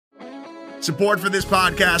Support for this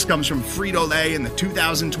podcast comes from Frito-Lay and the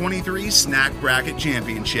 2023 Snack Bracket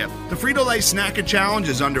Championship. The Frito-Lay Snack Challenge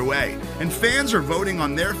is underway, and fans are voting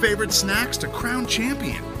on their favorite snacks to crown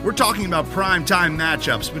champion. We're talking about prime-time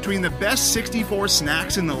matchups between the best 64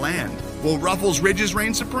 snacks in the land. Will Ruffles Ridges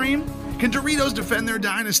reign supreme? Can Doritos defend their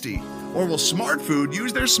dynasty? Or will Smart Food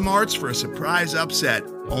use their smarts for a surprise upset?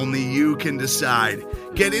 Only you can decide.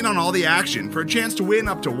 Get in on all the action for a chance to win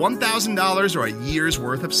up to $1,000 or a year's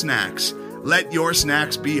worth of snacks. Let your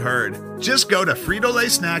snacks be heard. Just go to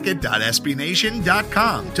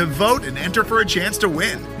fritolaysnacket.sbnation.com to vote and enter for a chance to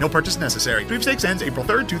win. No purchase necessary. Sweepstakes ends April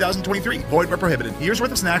 3rd, 2023. Void where prohibited. Year's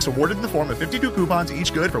worth of snacks awarded in the form of 52 coupons,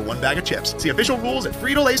 each good for one bag of chips. See official rules at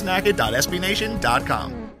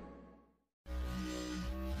fritolaysnacket.sbnation.com.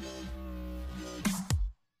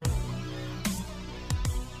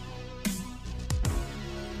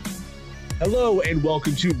 Hello and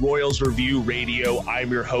welcome to Royals Review Radio. I'm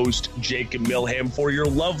your host, Jacob Milham, for your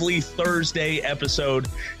lovely Thursday episode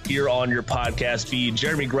here on your podcast feed.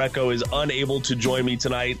 Jeremy Greco is unable to join me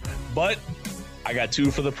tonight, but I got two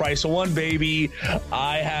for the price of one, baby.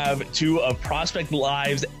 I have two of Prospect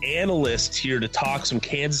Live's analysts here to talk some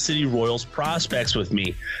Kansas City Royals prospects with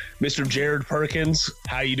me. Mr. Jared Perkins,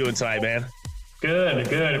 how you doing tonight, man? Good.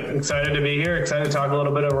 Excited to be here. Excited to talk a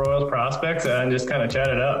little bit of Royals prospects and just kind of chat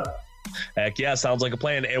it up. Heck yeah, sounds like a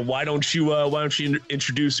plan. And why don't you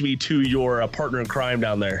introduce me to your partner in crime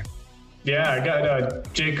down there? Yeah, I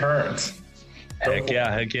got Jake Kearns. Heck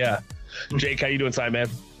yeah. Jake, how you doing tonight, man?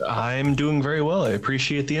 I'm doing very well. I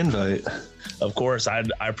appreciate the invite. Of course, I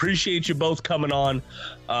appreciate you both coming on.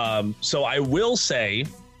 So I will say,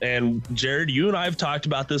 and Jared, you and I have talked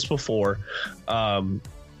about this before,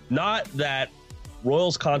 not that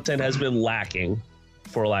Royals content has been lacking,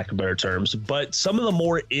 for lack of better terms, but some of the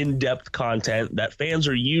more in-depth content that fans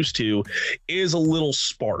are used to is a little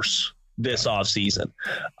sparse this offseason.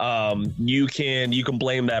 You can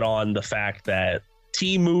blame that on the fact that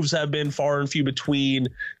team moves have been far and few between.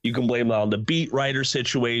 You can blame that on the beat writer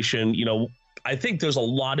situation. You know, I think there's a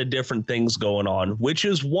lot of different things going on, which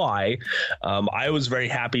is why I was very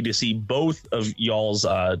happy to see both of y'all's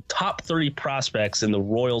top 30 prospects in the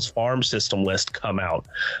Royals farm system list come out.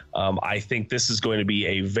 I think this is going to be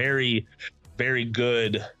a very, very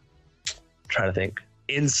good,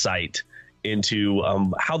 insight into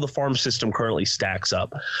how the farm system currently stacks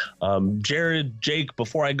up. Jared, Jake,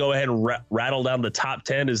 before I go ahead and rattle down the top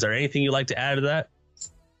 10, is there anything you'd like to add to that?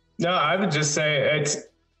 No, I would just say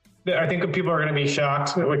I think people are going to be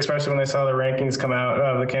shocked, especially when they saw the rankings come out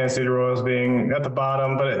of the Kansas City Royals being at the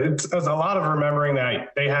bottom. But it's a lot of remembering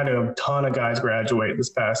that they had a ton of guys graduate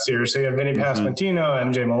this past year. So you have Vinny Pasquantino,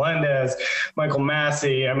 MJ Melendez, Michael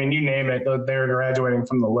Massey. I mean, you name it, they're graduating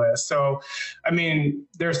from the list. So, I mean,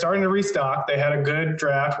 they're starting to restock. They had a good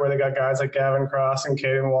draft where they got guys like Gavin Cross and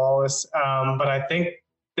Caden Wallace. But I think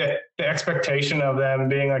that the expectation of them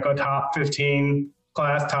being like a top 15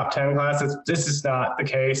 class, top 10 class, this is not the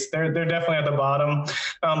case. They're definitely at the bottom,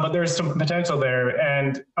 but there's some potential there,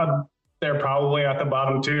 and they're probably at the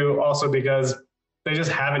bottom too, also because they just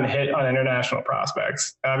haven't hit on international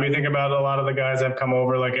prospects. You think about a lot of the guys that have come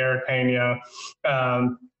over, like Eric Pena,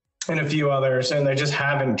 and a few others, and they just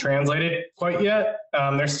haven't translated quite yet.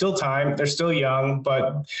 There's still time. They're still young,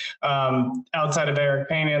 but outside of Eric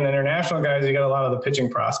Pena and the international guys, you got a lot of the pitching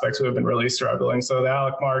prospects who have been really struggling. So the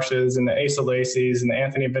Alec Marshes and the Asa Lacy's and the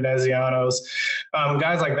Anthony Venezianos,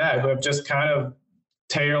 guys like that who have just kind of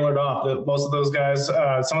tailored off. Most of those guys,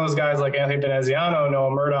 some of those guys like Anthony Veneziano,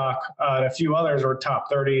 Noah Murdoch, and a few others were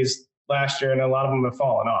top 30s last year, and a lot of them have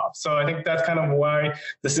fallen off. So I think that's kind of why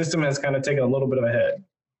the system has kind of taken a little bit of a hit.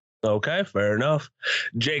 Okay, fair enough.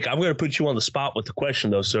 Jake, I'm going to put you on the spot with the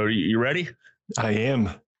question, though. So you ready? I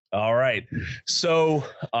am. All right. So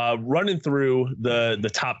running through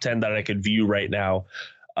the top 10 that I could view right now,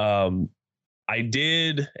 I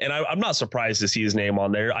did, and I'm not surprised to see his name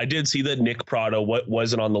on there. I did see that Nick Prado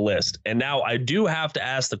wasn't on the list. And now I do have to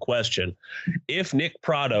ask the question, if Nick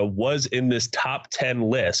Prado was in this top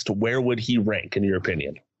 10 list, where would he rank, in your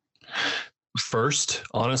opinion? First,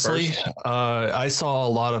 honestly, I saw a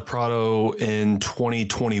lot of Prado in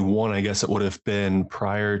 2021. I guess it would have been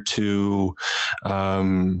prior to,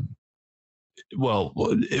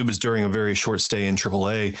 it was during a very short stay in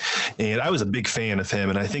AAA, and I was a big fan of him,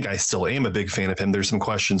 and I think I still am a big fan of him. There's some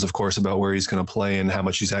questions, of course, about where he's going to play and how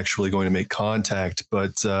much he's actually going to make contact,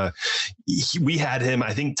 but we had him,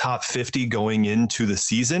 I think, top 50 going into the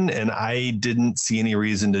season, and I didn't see any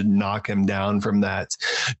reason to knock him down from that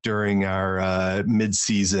during our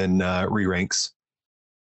mid-season re-ranks.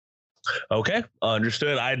 Okay,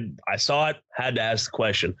 understood. I saw it, had to ask the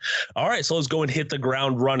question. All right, so let's go and hit the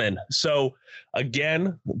ground running. So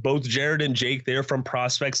again, both Jared and Jake, they're from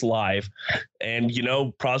Prospects Live, and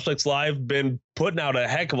Prospects Live been putting out a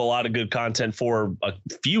heck of a lot of good content for a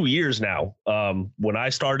few years now. When I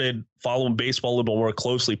started following baseball a little more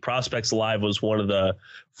closely, Prospects Live was one of the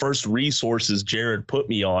first resources Jared put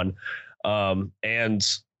me on, and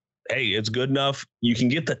hey, it's good enough. You can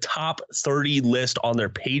get the top 30 list on their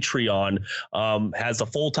Patreon, has the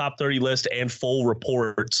full top 30 list and full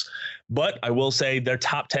reports. But I will say their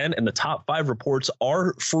top 10 and the top 5 reports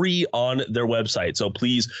are free on their website. So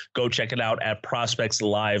please go check it out at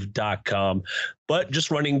prospectslive.com. But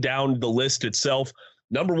just running down the list itself,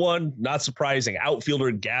 number 1, not surprising,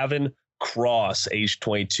 outfielder Gavin Cross, age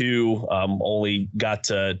 22, only got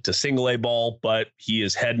to single A ball, but he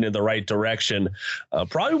is heading in the right direction.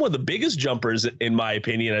 Probably one of the biggest jumpers, in my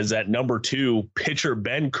opinion, is at number 2, pitcher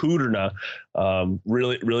Ben Kudrna.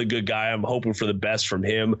 Really, really good guy. I'm hoping for the best from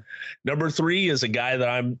him. Number 3 is a guy that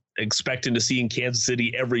I'm expecting to see in Kansas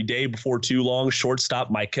City every day before too long.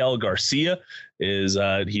 Shortstop Maikel Garcia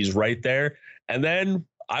he's right there. And then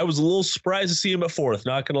I was a little surprised to see him at 4th,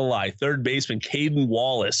 not going to lie. Third baseman Caden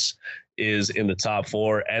Wallace is in the top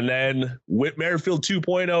 4. And then Whit Merrifield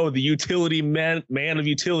 2.0, the utility man of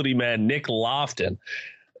utility men, Nick Lofton,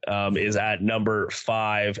 is at number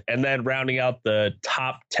 5. And then rounding out the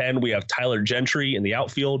top 10, we have Tyler Gentry in the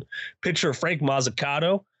outfield, pitcher Frank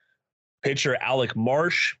Mazzucato, pitcher Alec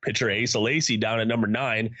Marsh, pitcher Asa Lacy down at number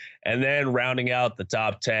 9. And then rounding out the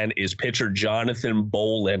top 10 is pitcher Jonathan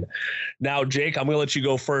Bolin. Now, Jake, I'm going to let you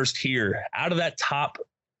go first here. Out of that top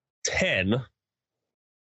 10,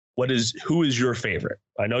 who is your favorite?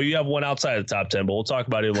 I know you have one outside of the top 10, but we'll talk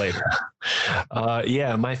about it later.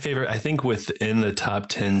 Yeah, my favorite, I think within the top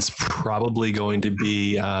 10 is probably going to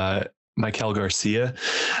be Maikel Garcia.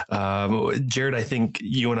 Jared, I think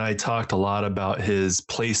you and I talked a lot about his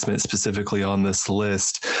placement specifically on this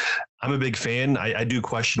list. I'm a big fan. I do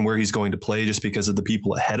question where he's going to play just because of the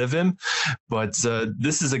people ahead of him. But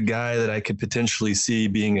this is a guy that I could potentially see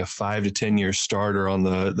being a 5 to 10 year starter on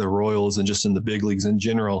the Royals and just in the big leagues in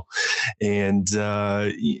general. And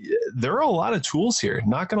there are a lot of tools here,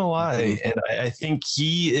 not going to lie. And I think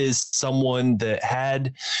he is someone that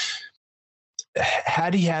had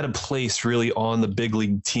he had a place really on the big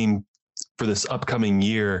league team for this upcoming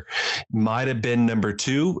year, might have been number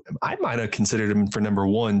 2. I might have considered him for number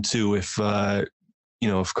 1 too, if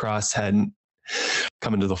Cross hadn't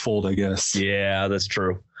come into the fold, I guess. Yeah, that's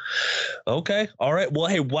true. Okay. All right. Well,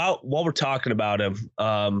 hey, while we're talking about him,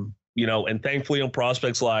 and thankfully on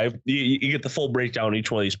Prospects Live, you get the full breakdown on each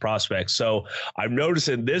one of these prospects. So I'm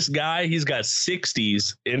noticing this guy, he's got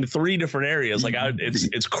 60s in 3 different areas. Like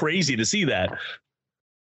it's crazy to see that.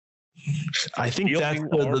 I think that's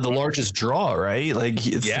the largest draw, right? Like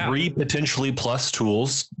 3 potentially plus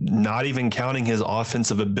tools, not even counting his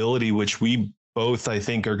offensive ability, which we both, I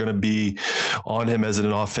think, are going to be on him as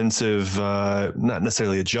an offensive, not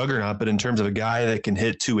necessarily a juggernaut, but in terms of a guy that can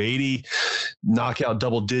hit 280, knock out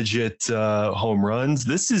double-digit home runs.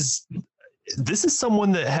 This is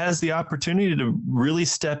someone that has the opportunity to really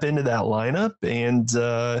step into that lineup and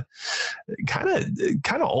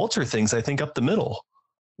kind of alter things, I think, up the middle.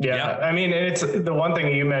 Yeah, I mean, it's the one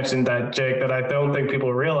thing you mentioned that, Jake, that I don't think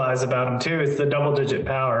people realize about him too, is the double-digit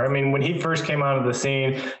power. I mean, when he first came onto the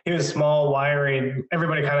scene, he was small, wiry.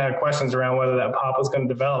 Everybody kind of had questions around whether that pop was going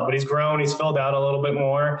to develop, but he's grown, he's filled out a little bit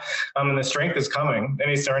more, and the strength is coming, and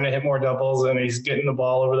he's starting to hit more doubles, and he's getting the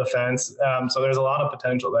ball over the fence. So there's a lot of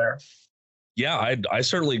potential there. Yeah, I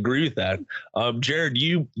certainly agree with that. Jared,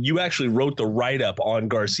 you actually wrote the write-up on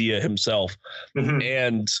Garcia himself. Mm-hmm.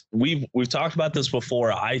 And we've talked about this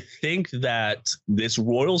before. I think that this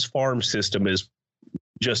Royals farm system is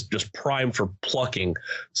just prime for plucking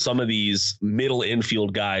some of these middle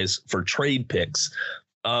infield guys for trade picks.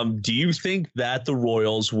 Do you think that the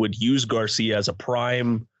Royals would use Garcia as a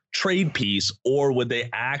prime trade piece, or would they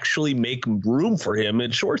actually make room for him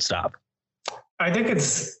at shortstop? I think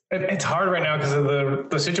it's hard right now because of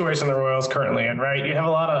the situation the Royals currently in, right? You have a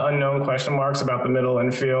lot of unknown question marks about the middle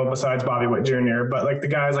infield besides Bobby Witt Jr., but like the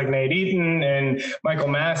guys like Nate Eaton and Michael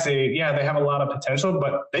Massey, yeah, they have a lot of potential,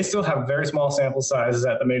 but they still have very small sample sizes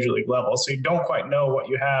at the major league level. So you don't quite know what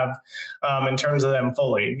you have in terms of them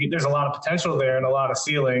fully. There's a lot of potential there and a lot of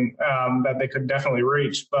ceiling that they could definitely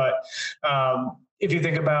reach, but if you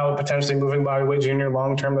think about potentially moving Bobby Witt Jr.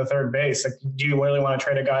 long-term to third base, like, do you really want to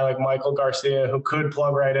trade a guy like Michael Garcia who could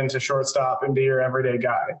plug right into shortstop and be your everyday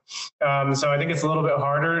guy? So I think it's a little bit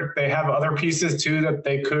harder. They have other pieces too that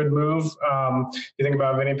they could move. You think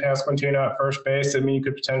about Vinny Pasquantino at first base. I mean, you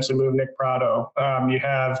could potentially move Nick Prado. You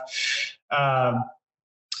have,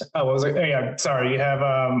 what was it? Yeah, sorry. You have,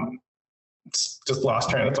 just lost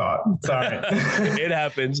train of thought. Sorry. It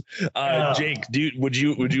happens. Jake, would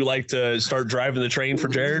you like to start driving the train for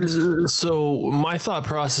Jared? So my thought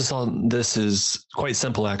process on this is quite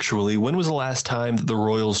simple, actually. When was the last time that the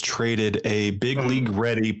Royals traded a big league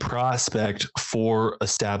ready prospect for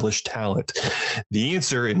established talent? The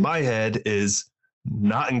answer in my head is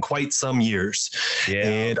not in quite some years. Yeah.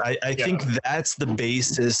 And I think that's the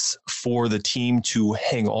basis for the team to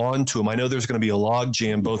hang on to him. I know there's going to be a log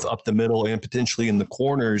jam both up the middle and potentially in the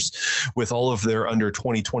corners with all of their under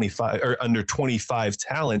 25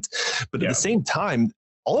 talent. But at the same time,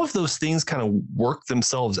 all of those things kind of work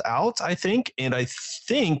themselves out, I think. And I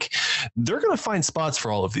think they're going to find spots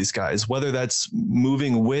for all of these guys, whether that's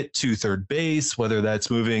moving Witt to third base, whether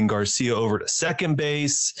that's moving Garcia over to second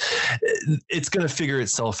base. It's going to figure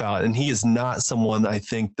itself out. And he is not someone I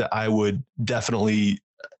think that I would definitely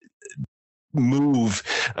move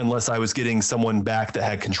unless I was getting someone back that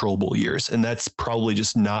had controllable years. And that's probably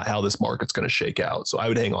just not how this market's going to shake out. So I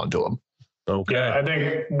would hang on to him. Okay. Yeah, I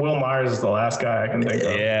think Will Myers is the last guy I can think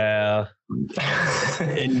of. Yeah.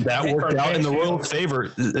 And that worked out in the Royals'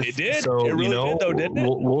 favor. It did. So, it really did, though, didn't it?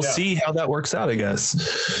 We'll see how that works out, I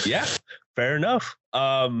guess. Yeah, fair enough.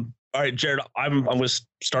 All right, Jared, I'm going to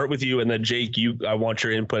start with you, and then Jake, I want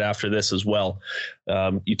your input after this as well.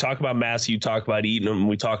 You talk about Massey, you talk about Eaton, and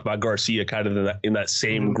we talk about Garcia kind of in that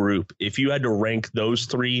same group. If you had to rank those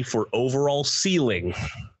three for overall ceiling,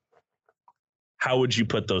 how would you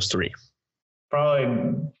put those three?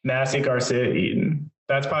 Probably Massey, Garcia, Eaton.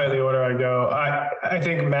 That's probably the order I go. I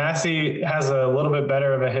think Massey has a little bit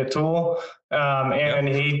better of a hit tool, and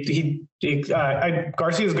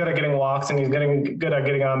Garcia is good at getting walks, and he's getting good at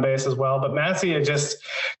getting on base as well. But Massey,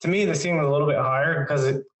 to me, the ceiling is a little bit higher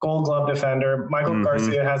because Gold Glove defender. Michael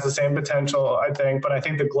Garcia has the same potential, I think, but I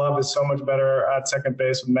think the glove is so much better at second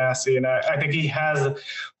base with Massey, and I think he has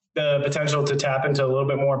the potential to tap into a little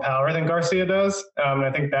bit more power than Garcia does. And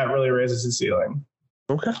I think that really raises his ceiling.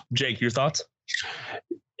 Okay. Jake, your thoughts?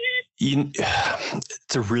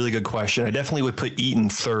 It's a really good question. I definitely would put Eaton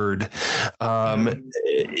third.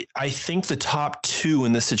 I think the top two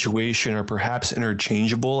in this situation are perhaps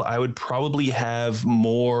interchangeable. I would probably have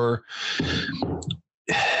more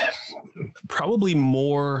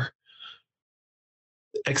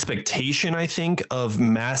expectation, I think, of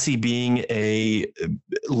Massey being a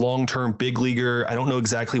long-term big leaguer. I don't know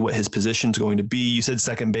exactly what his position is going to be. You said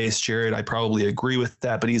second base, Jared. I probably agree with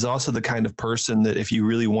that, but he's also the kind of person that if you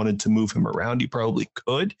really wanted to move him around, you probably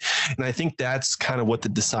could. And I think that's kind of what the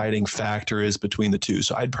deciding factor is between the two.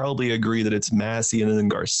 So I'd probably agree that it's Massey and then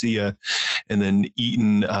Garcia, and then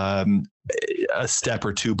Eaton a step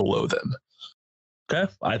or two below them. Okay,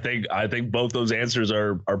 I think both those answers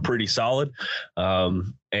are pretty solid.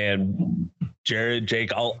 And Jared,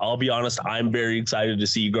 Jake, I'll be honest, I'm very excited to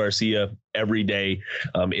see Garcia every day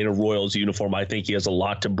in a Royals uniform. I think he has a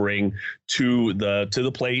lot to bring to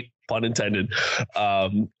the plate, pun intended.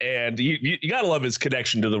 And you gotta love his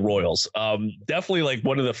connection to the Royals. Definitely like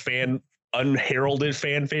one of the unheralded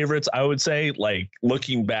fan favorites, I would say. Like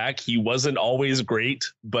looking back, he wasn't always great,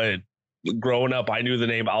 but growing up, I knew the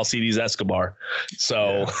name Alcides Escobar.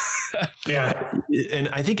 So, yeah. And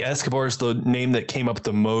I think Escobar is the name that came up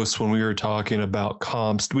the most when we were talking about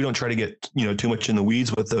comps. We don't try to get, too much in the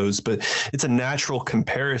weeds with those, but it's a natural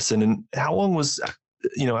comparison. And how long was,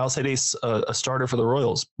 Alcides a starter for the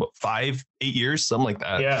Royals? What, 5-8 years, something like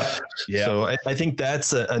that. Yeah. So I think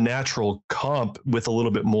that's a natural comp with a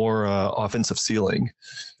little bit more offensive ceiling.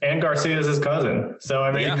 And Garcia is his cousin. So,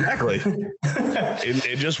 I mean, yeah, exactly.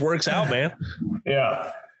 it just works out, man.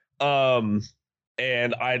 Yeah.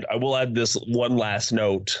 And I will add this one last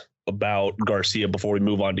note about Garcia before we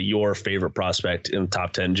move on to your favorite prospect in the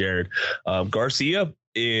top 10, Jared. Garcia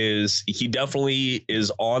he definitely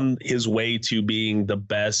is on his way to being the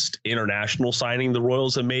best international signing the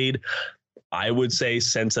Royals have made, I would say,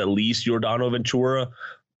 since at least Yordano Ventura.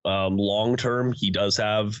 Long term, he does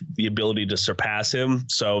have the ability to surpass him.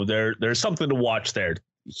 So there's something to watch there.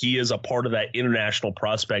 He is a part of that international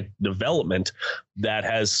prospect development that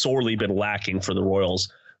has sorely been lacking for the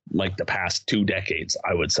Royals like the past 2 decades,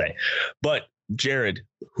 I would say. But Jared,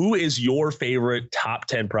 who is your favorite top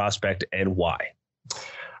 10 prospect and why?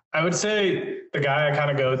 I would say the guy I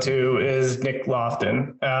kind of go to is Nick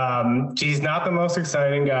Lofton. He's not the most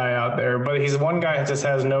exciting guy out there, but he's one guy that just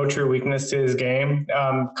has no true weakness to his game.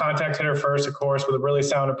 Contact hitter first, of course, with a really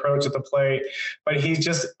sound approach at the plate, but he's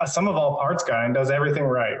just a sum of all parts guy and does everything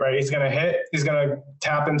right? He's going to hit, he's going to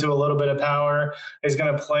tap into a little bit of power, he's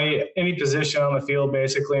going to play any position on the field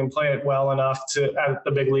basically and play it well enough to at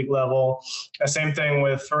the big league level. Same thing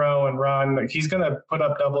with throw and run. He's going to put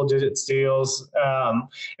up double-digit steals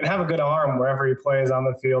and have a good arm wherever he plays on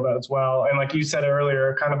the field as well. And like you said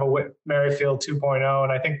earlier, kind of a Whit Merrifield 2.0,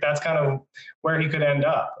 and I think that's kind of where he could end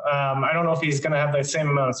up. I don't know if he's going to have the same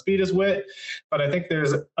amount of speed as Whit, but I think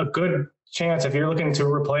there's a good chance if you're looking to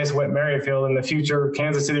replace Whit Merrifield in the future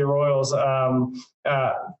Kansas City Royals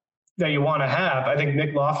that you want to have, I think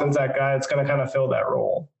Nick Lofton's that guy that's going to kind of fill that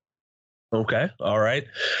role. Okay. All right.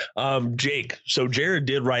 Jake, so Jared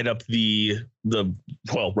did write up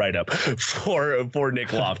write up for Nick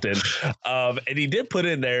Lofton. And he did put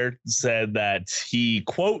in there, said that he,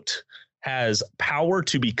 quote, has power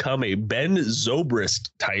to become a Ben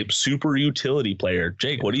Zobrist type super utility player.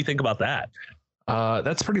 Jake, what do you think about that?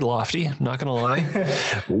 That's pretty lofty, not gonna lie.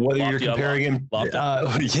 Whether you're comparing him,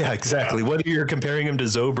 yeah, exactly. Whether you're comparing him to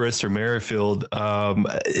Zobrist or Merrifield,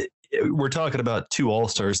 we're talking about two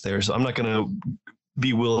all-stars there, so I'm not going to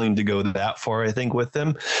be willing to go that far, I think, with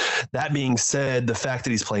them. That being said, the fact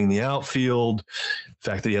that he's playing the outfield, the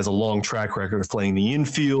fact that he has a long track record of playing the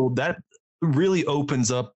infield, that really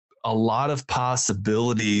opens up a lot of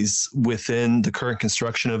possibilities within the current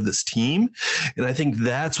construction of this team. And I think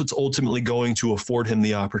that's what's ultimately going to afford him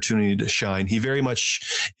the opportunity to shine. He very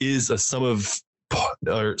much is a sum of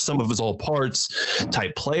his all parts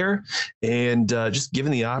type player, and just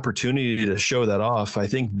given the opportunity to show that off, I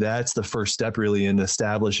think that's the first step really in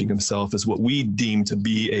establishing himself as what we deem to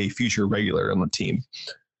be a future regular on the team.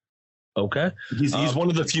 Okay. He's one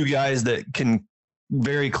of the few guys that can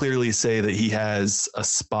very clearly say that he has a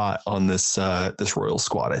spot on this Royals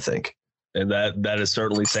squad, I think. And that is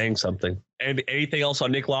certainly saying something. And anything else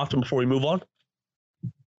on Nick Lofton before we move on?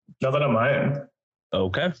 Nothing on my end.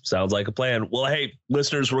 Okay, sounds like a plan. Well, hey,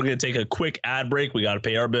 listeners, we're going to take a quick ad break. We got to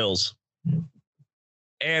pay our bills.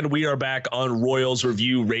 And we are back on Royals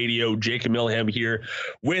Review Radio. Jacob Milham here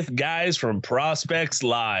with guys from Prospects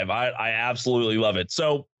Live. I absolutely love it.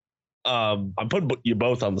 So I'm putting you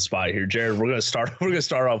both on the spot here, Jared. We're going to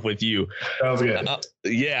start off with you. Sounds good.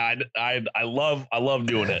 Yeah, I love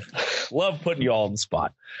doing it. Love putting you all on the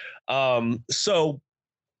spot. So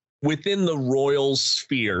within the Royals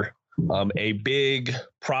sphere, a big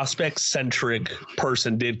prospect-centric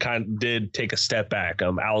person did take a step back.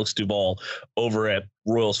 Alex Duvall over at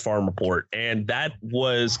Royals Farm Report, and that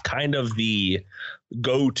was kind of the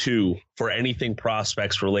go-to for anything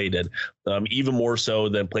prospects related, even more so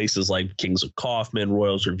than places like Kings of Kaufman,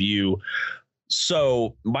 Royals Review.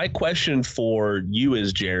 So my question for you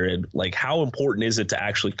is, Jared, like, how important is it to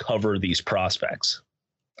actually cover these prospects?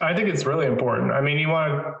 I think it's really important. I mean, you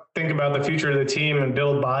want to think about the future of the team and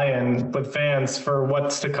build buy-in with fans for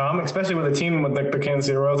what's to come, especially with a team with like the Kansas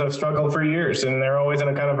City Royals that have struggled for years, and they're always in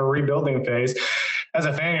a kind of a rebuilding phase. As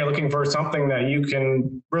a fan, you're looking for something that you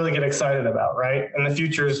can really get excited about, right? And the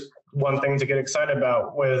future is one thing to get excited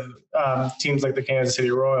about with teams like the Kansas City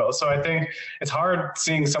Royals. So I think it's hard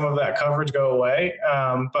seeing some of that coverage go away,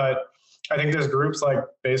 but I think there's groups like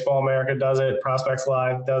Baseball America does it, Prospects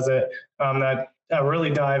Live does it, that really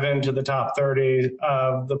dive into the top 30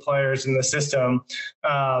 of the players in the system.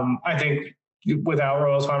 I think without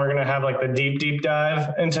Royals Farm, we're going to have like the deep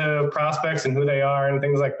dive into prospects and who they are and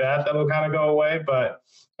things like that. That'll kind of go away. But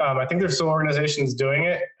I think there's still organizations doing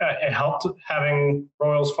it. It helped having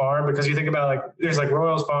Royals Farm, because you think about like, there's like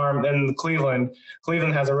Royals Farm and Cleveland.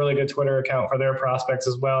 Cleveland has a really good Twitter account for their prospects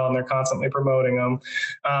as well, and they're constantly promoting them.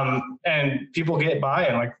 And people get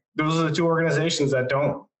buy-in. Like, those are the two organizations that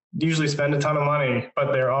don't usually spend a ton of money,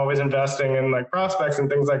 but they're always investing in like prospects and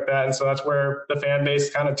things like that. And so that's where the fan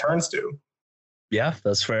base kind of turns to. Yeah,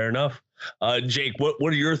 that's fair enough. Jake, what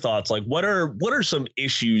are your thoughts? Like, what are some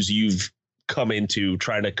issues you've come into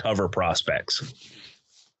trying to cover prospects?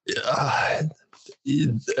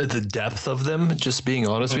 The depth of them, just being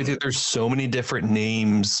honest with you, there's so many different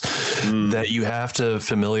names that you have to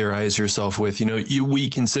familiarize yourself with. We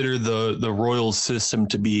consider the Royals system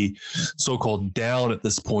to be so-called down at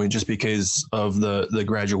this point just because of the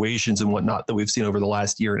graduations and whatnot that we've seen over the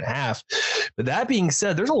last year and a half. But that being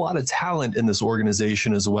said, there's a lot of talent in this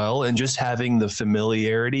organization as well, and just having the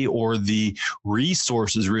familiarity or the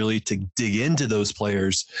resources really to dig into those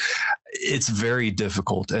players, it's very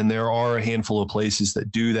difficult. And there are a handful of places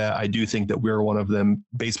that do that. I do think that we're one of them.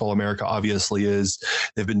 Baseball America obviously is.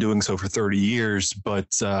 They've been doing so for 30 years, but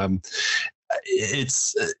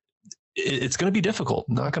it's going to be difficult.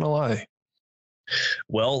 Not going to lie.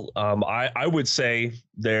 Well, I would say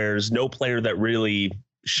there's no player that really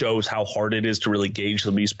shows how hard it is to really gauge some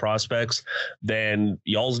of these prospects than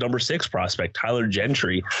y'all's number 6 prospect, Tyler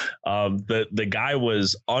Gentry. The guy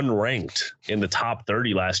was unranked in the top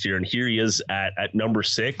 30 last year, and here he is at number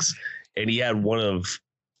 6, and he had one of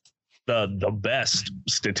the best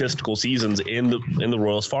statistical seasons in the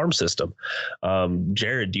Royals farm system.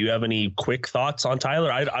 Jared, do you have any quick thoughts on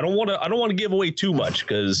Tyler? I don't want to give away too much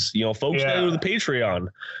because folks know the Patreon.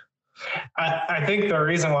 I think the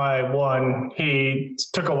reason why, one, he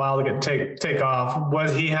took a while to take off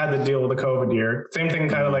was he had to deal with the COVID year. Same thing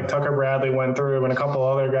kind of like Tucker Bradley went through and a couple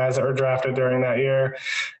other guys that were drafted during that year.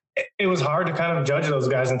 It was hard to kind of judge those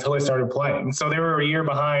guys until they started playing. So they were a year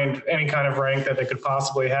behind any kind of rank that they could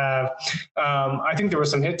possibly have. I think there were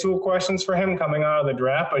some hit tool questions for him coming out of the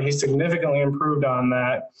draft, but he significantly improved on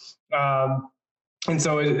that. And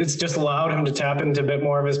so it's just allowed him to tap into a bit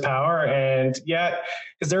more of his power. And yet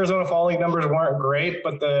his Arizona Fall League numbers weren't great,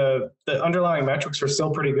 but the underlying metrics were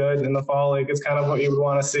still pretty good in the Fall League. It's kind of what you would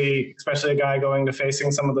want to see, especially a guy going to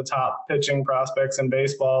facing some of the top pitching prospects in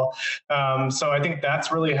baseball. So I think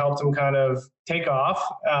that's really helped him kind of take off.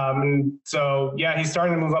 And so, yeah, he's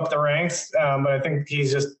starting to move up the ranks, but I think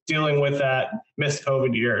he's just dealing with that missed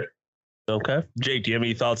COVID year. Okay. Jake, do you have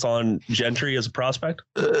any thoughts on Gentry as a prospect?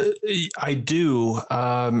 I do.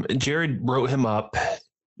 Jared wrote him up.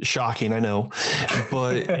 Shocking, I know.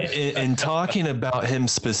 But in talking about him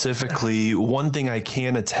specifically, one thing I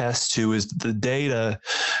can attest to is the data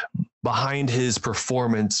behind his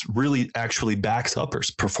performance really actually backs up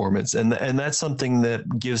his performance. And that's something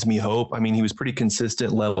that gives me hope. I mean, he was pretty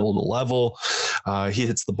consistent level to level. He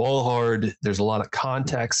hits the ball hard. There's a lot of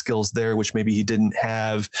contact skills there, which maybe he didn't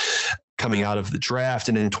have coming out of the draft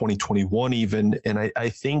and in 2021 even. And I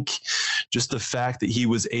think just the fact that he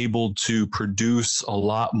was able to produce a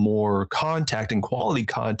lot more contact and quality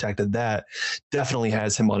contact at that definitely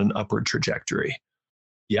has him on an upward trajectory.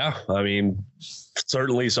 Yeah, I mean,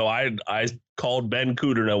 certainly. So I called Ben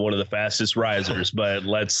Kudrna one of the fastest risers, but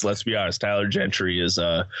let's be honest, Tyler Gentry is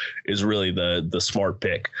really the smart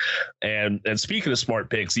pick. And speaking of smart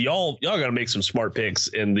picks, y'all got to make some smart picks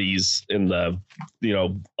in the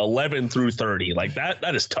 11 through 30. Like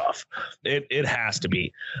that is tough. It has to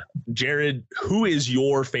be. Jared, who is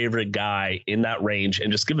your favorite guy in that range?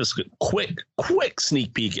 And just give us a quick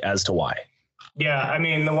sneak peek as to why. Yeah, I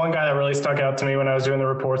mean, the one guy that really stuck out to me when I was doing the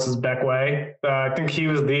reports is Beck Way. I think he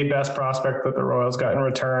was the best prospect that the Royals got in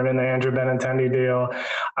return in the Andrew Benintendi deal.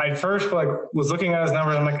 I first was looking at his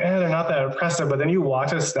numbers. I'm like, they're not that impressive. But then you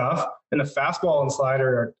watch his stuff, and the fastball and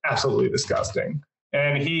slider are absolutely disgusting.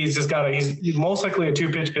 And he's most likely a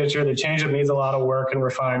 2-pitch pitcher. The changeup needs a lot of work and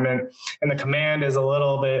refinement. And the command is a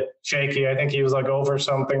little bit shaky. I think he was over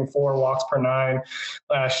 4 walks per 9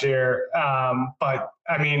 last year. But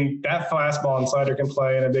I mean, that fastball and slider can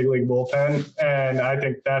play in a big league bullpen. And I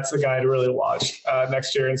think that's the guy to really watch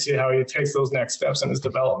next year and see how he takes those next steps in his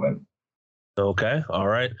development. Okay. All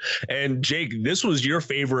right. And Jake, this was your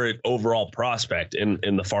favorite overall prospect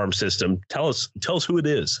in the farm system. Tell us who it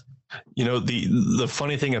is. The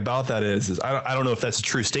funny thing about that is I don't know if that's a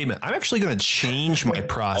true statement. I'm actually going to change my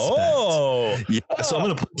prospect. So I'm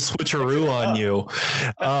going to put a switcheroo on you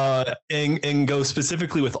and go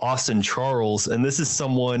specifically with Austin Charles. And this is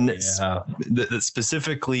someone that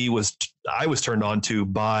specifically I was turned on to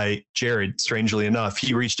by Jared, strangely enough.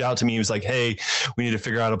 He reached out to me. He was like, hey, we need to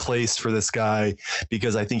figure out a place for this guy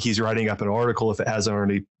because I think he's writing up an article. If it hasn't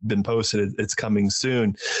already been posted, it's coming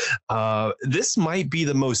soon. This might be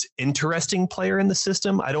the most interesting player in the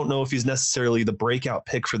system. I don't know if he's necessarily the breakout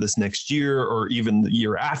pick for this next year or even the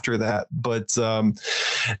year after that. But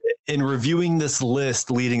in reviewing this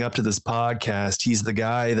list leading up to this podcast, he's the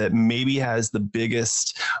guy that maybe has the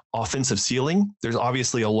biggest offensive ceiling. There's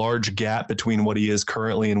obviously a large gap between what he is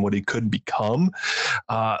currently and what he could become.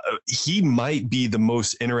 He might be the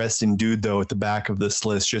most interesting dude, though, at the back of this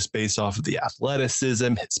list, just based off of the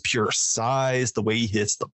athleticism, his pure size, the way he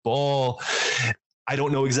hits the ball. I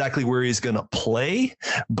don't know exactly where he's going to play,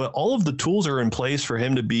 but all of the tools are in place for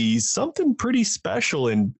him to be something pretty special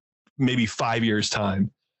in maybe 5 years'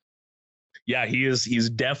 time. Yeah, he's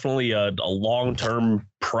definitely a long-term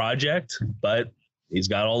project, but he's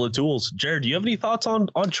got all the tools. Jared, do you have any thoughts on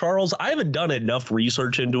Charles? I haven't done enough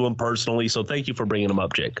research into him personally, so thank you for bringing him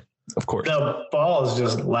up, Jake. Of course. The ball is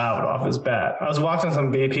just loud off his bat. I was watching some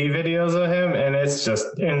BP videos of him, and it's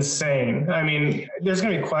just insane. I mean, there's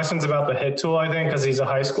going to be questions about the hit tool, I think, because he's a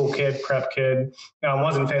high school kid, prep kid.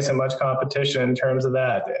 Wasn't facing much competition in terms of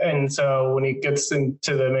that. And so when he gets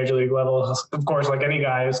into the major league level, of course, like any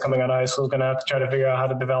guy who's coming out of high school is going to have to try to figure out how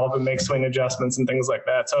to develop and make swing adjustments and things like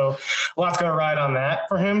that. So a lot's going to ride on that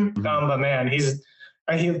for him. But man, he's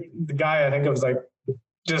the guy I think of was like,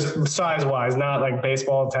 just size-wise, not like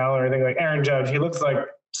baseball talent or anything like Aaron Judge. He looks like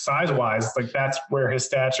size-wise, like that's where his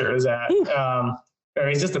stature is at.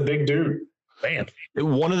 He's just a big dude. Man.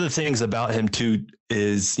 One of the things about him too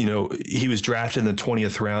is, he was drafted in the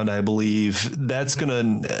 20th round, I believe. That's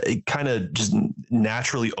going to kind of just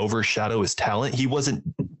naturally overshadow his talent. He wasn't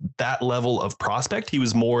that level of prospect. He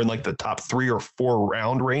was more in like the top 3 or 4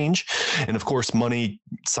 round range. And of course, money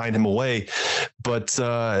signed him away. But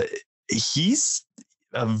he's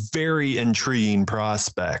a very intriguing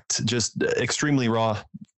prospect, just extremely raw,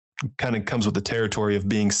 kind of comes with the territory of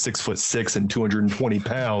being 6'6" and 220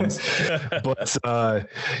 pounds, but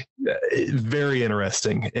very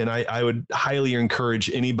interesting. And I would highly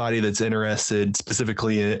encourage anybody that's interested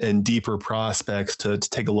specifically in deeper prospects to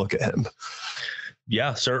take a look at him.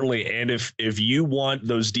 Yeah, certainly. And if you want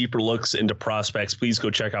those deeper looks into prospects, please go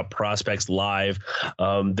check out Prospects Live.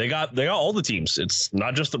 They got all the teams. It's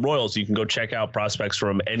not just the Royals. You can go check out prospects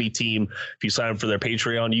from any team. If you sign up for their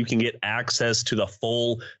Patreon, you can get access to the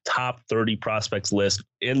full top 30 prospects list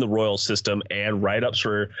in the Royals system and write-ups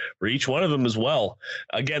for each one of them as well.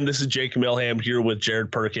 Again, this is Jake Milham here with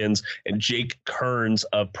Jared Perkins and Jake Kearns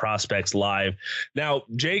of Prospects Live. Now,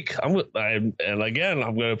 Jake, I'm going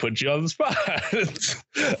to put you on the spot.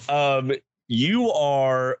 You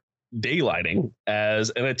are daylighting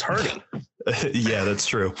as an attorney. Yeah, that's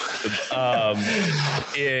true.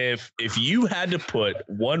 If you had to put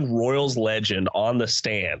one Royals legend on the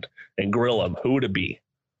stand and grill him, who would it be?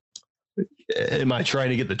 Am I trying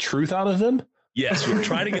to get the truth out of them? Yes, we're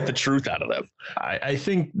trying to get the truth out of them. I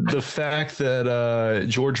think the fact that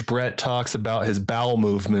George Brett talks about his bowel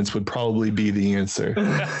movements would probably be the answer.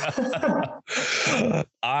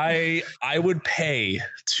 I would pay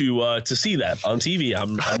to see that on TV.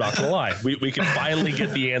 I'm not gonna lie. We can finally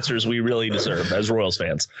get the answers we really deserve as Royals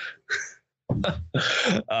fans.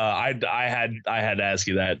 I had to ask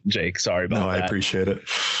you that, Jake. Sorry about that. I appreciate it.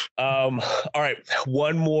 All right,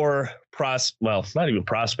 one more not even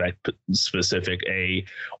prospect specific, a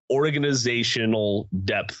organizational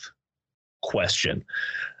depth question.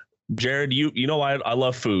 Jared, you know I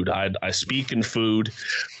love food. I speak in food.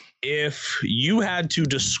 If you had to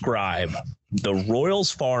describe the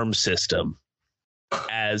Royals farm system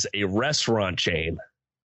as a restaurant chain,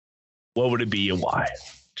 what would it be and why?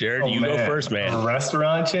 Jared, go first, man. A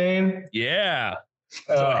restaurant chain? Yeah.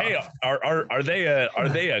 So hey, are they a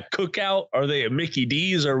cookout? Are they a Mickey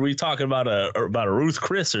D's? Or are we talking about a Ruth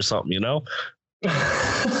Chris or something?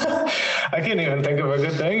 I can't even think of a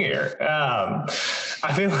good thing here.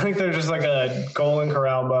 I feel like they're just like a Golden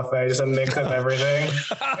Corral buffet, just a mix of everything,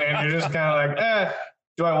 and you're just kind of like,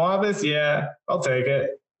 do I want this? Yeah, I'll take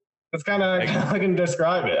it. That's kind of how I can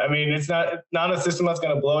describe it. I mean, it's not a system that's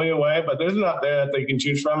going to blow you away, but there's enough there that you can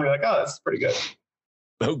choose from. And you're like, oh, that's pretty good.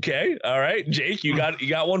 Okay. All right. Jake, you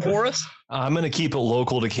got one for us? I'm going to keep it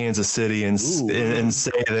local to Kansas City and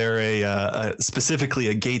say they're specifically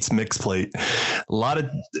a Gates mix plate. A lot of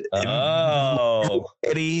a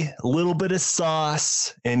little bit of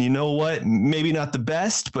sauce. And you know what? Maybe not the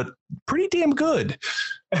best, but pretty damn good.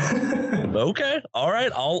 Okay. All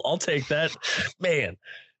right. I'll take that, man.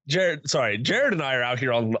 Jared and I are out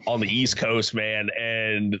here on the East Coast, man,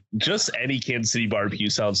 and just any Kansas City barbecue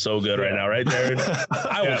sounds so good right now, right, Jared?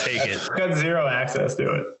 I will take it. Got zero access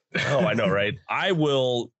to it. Oh, I know, right? I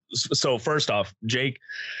will. So first off, Jake,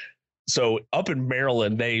 so up in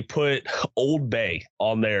Maryland, they put Old Bay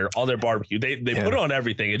on their barbecue. They put it on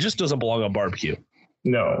everything. It just doesn't belong on barbecue.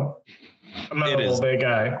 No, I'm not an Old Bay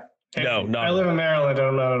guy. No. I live in Maryland.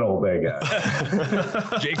 I'm not an Old Bay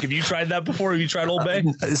guy. Jake, have you tried that before? Have you tried Old Bay?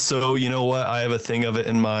 So you know what? I have a thing of it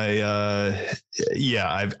in my.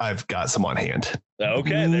 I've got some on hand.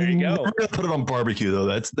 Okay, there you go. We're gonna put it on barbecue though.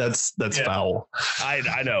 That's foul.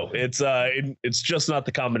 I know it's just not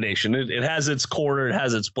the combination. It has its corner. It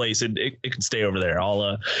has its place. It can stay over there.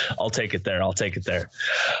 I'll take it there.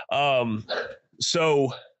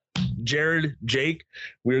 So. Jared, Jake,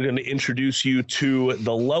 we're going to introduce you to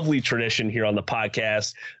the lovely tradition here on the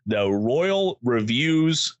podcast, the Royal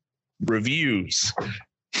Reviews.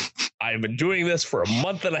 I've been doing this for a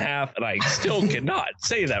month and a half, and I still cannot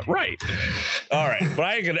say that right. All right, but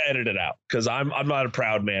I ain't going to edit it out because I'm not a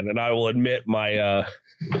proud man, and I will admit my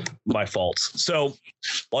my faults. So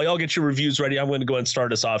while y'all get your reviews ready, I'm going to go ahead and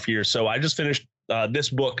start us off here. So I just finished this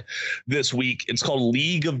book this week. It's called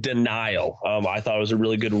League of Denial. I thought it was a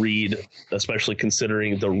really good read, especially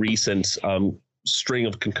considering the recent string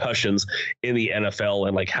of concussions in the NFL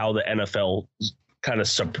and like how the NFL kind of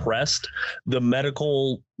suppressed the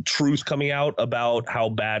medical truth coming out about how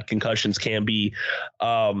bad concussions can be.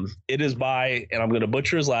 It is by, and I'm going to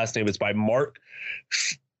butcher his last name, it's by Mark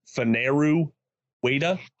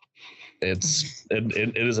Faneru-Wada.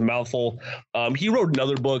 It is a mouthful. He wrote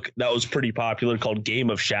another book that was pretty popular called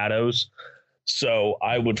Game of Shadows. So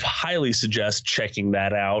I would highly suggest checking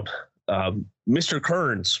that out. Mr.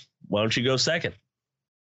 Kearns, why don't you go second?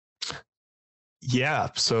 Yeah.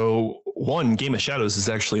 So one, Game of Shadows is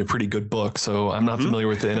actually a pretty good book. So I'm not familiar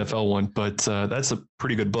with the NFL one, but that's a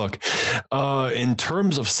pretty good book. In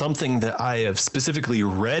terms of something that I have specifically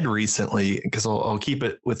read recently, because I'll keep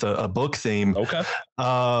it with a book theme. Okay.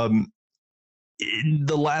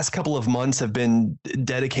 The last couple of months have been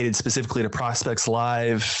dedicated specifically to Prospects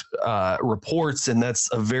Live reports, and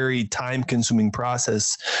that's a very time-consuming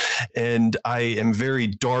process. And I am very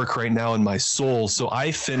dark right now in my soul. So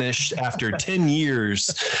I finished, after 10 years,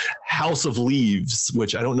 House of Leaves,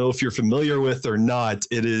 which I don't know if you're familiar with or not.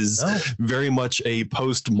 It is very much a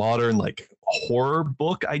postmodern, like, horror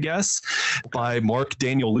book, I guess, by Mark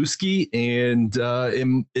Danielewski.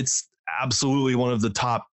 And it's absolutely one of the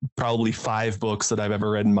top probably 5 books that I've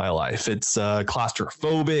ever read in my life. It's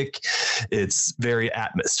claustrophobic, it's very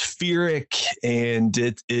atmospheric, and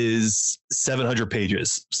it is 700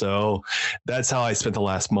 pages. So that's how I spent the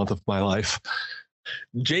last month of my life.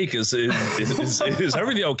 Jake, is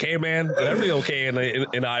everything okay, man? Is everything okay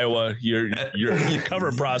in Iowa? You're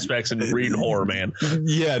covering prospects and reading horror, man.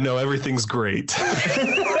 Yeah, no, everything's great.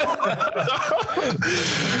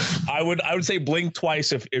 I would say blink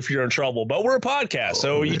twice if you're in trouble, but we're a podcast,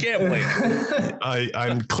 so you can't blink.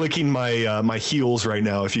 I'm clicking my heels right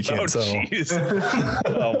now, if you can't tell.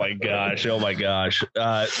 Oh my gosh.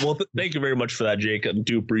 Well, thank you very much for that, Jake. I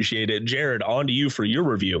do appreciate it. Jared, on to you for your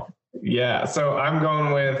review. Yeah, so I'm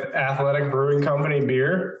going with Athletic Brewing Company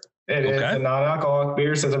beer. It is a non-alcoholic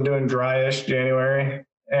beer since I'm doing dry-ish January.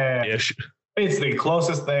 And it's the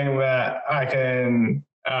closest thing that I can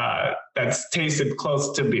that's tasted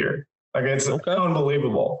close to beer. Like, it's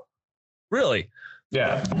unbelievable. Really?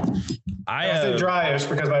 Yeah. I say dry-ish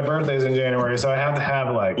because my birthday's in January, so I have to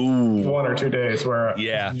have like 1 or 2 days where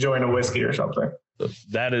I join a whiskey or something.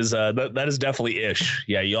 That is definitely ish.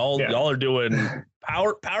 Yeah, y'all are doing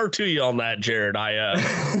power to you on that, Jared.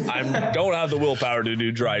 I don't have the willpower to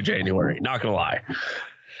do dry January, not gonna lie.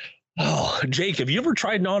 Oh, Jake, have you ever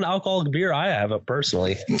tried non-alcoholic beer? I haven't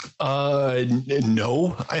personally.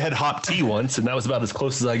 No, I had hop tea once, and that was about as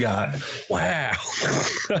close as I got. Wow.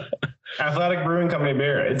 Athletic Brewing Company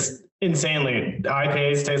beer. It's insanely.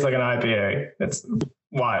 IPAs taste like an IPA. It's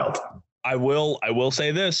wild. I will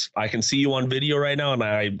say this. I can see you on video right now, and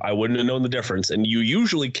I wouldn't have known the difference. And you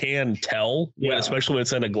usually can tell, especially when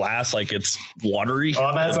it's in a glass, like it's watery. Oh,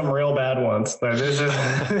 I've had some real bad ones. This is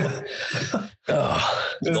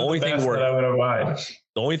the only thing worse.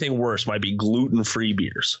 The only thing worse might be gluten-free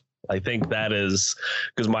beers. I think that is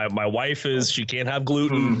because my wife she can't have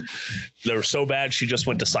gluten. They're so bad she just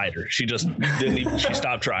went to cider. She just she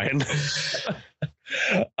stopped trying.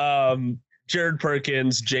 Jared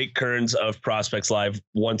Perkins, Jake Kearns of Prospects Live,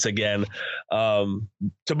 once again, to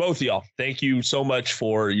both of y'all, thank you so much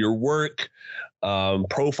for your work,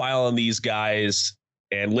 profiling these guys.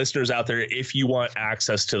 And listeners out there, if you want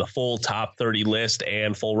access to the full top 30 list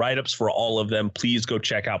and full write-ups for all of them, please go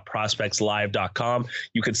check out prospectslive.com.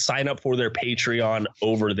 You can sign up for their Patreon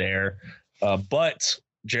over there. But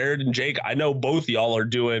Jared and Jake, I know both y'all are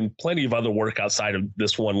doing plenty of other work outside of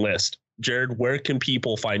this one list. Jared, where can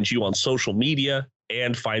people find you on social media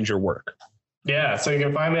and find your work? Yeah, so you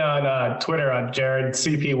can find me on Twitter on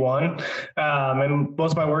JaredCP1. And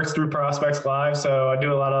most of my work's through Prospects Live. So I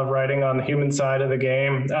do a lot of writing on the human side of the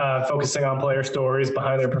game, focusing on player stories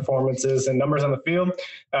behind their performances and numbers on the field.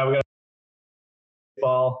 We got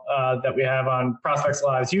ball that we have on Prospects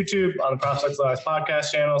Live's YouTube, on the Prospects Live's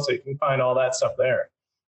podcast channel. So you can find all that stuff there.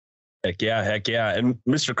 Heck yeah. And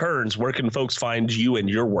Mr. Kearns, where can folks find you and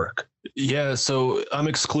your work? Yeah, so I'm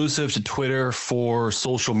exclusive to Twitter for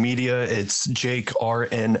social media. It's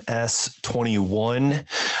JakeRNS21.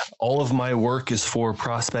 All of my work is for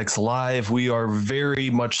Prospects Live. We are very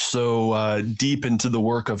much so deep into the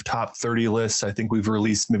work of top 30 lists. I think we've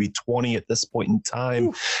released maybe 20 at this point in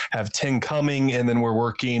time, have 10 coming, and then we're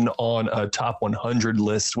working on a top 100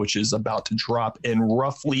 list, which is about to drop in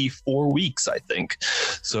roughly 4 weeks, I think.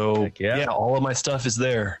 So yeah, all of my stuff is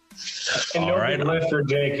there. And no big lift for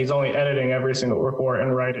Jake. He's only editing every single report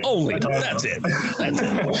and writing. That's it.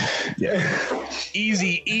 Yeah.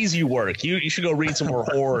 Easy work. You should go read some more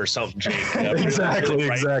horror or something, Jake.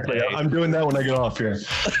 Exactly. I'm doing that when I get off here.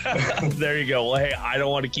 There you go. Well, hey, I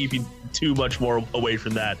don't want to keep you too much more away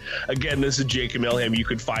from that. Again, this is Jacob Milham. You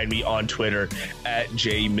can find me on Twitter at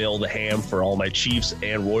jmilltheham for all my Chiefs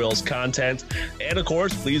and Royals content. And of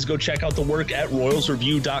course, please go check out the work at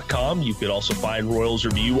royalsreview.com. You can also find Royals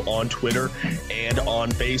Review on Twitter and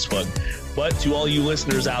on Facebook. But to all you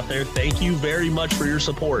listeners out there, thank you very much for your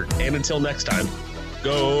support. And until next time,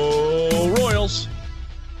 go Royals!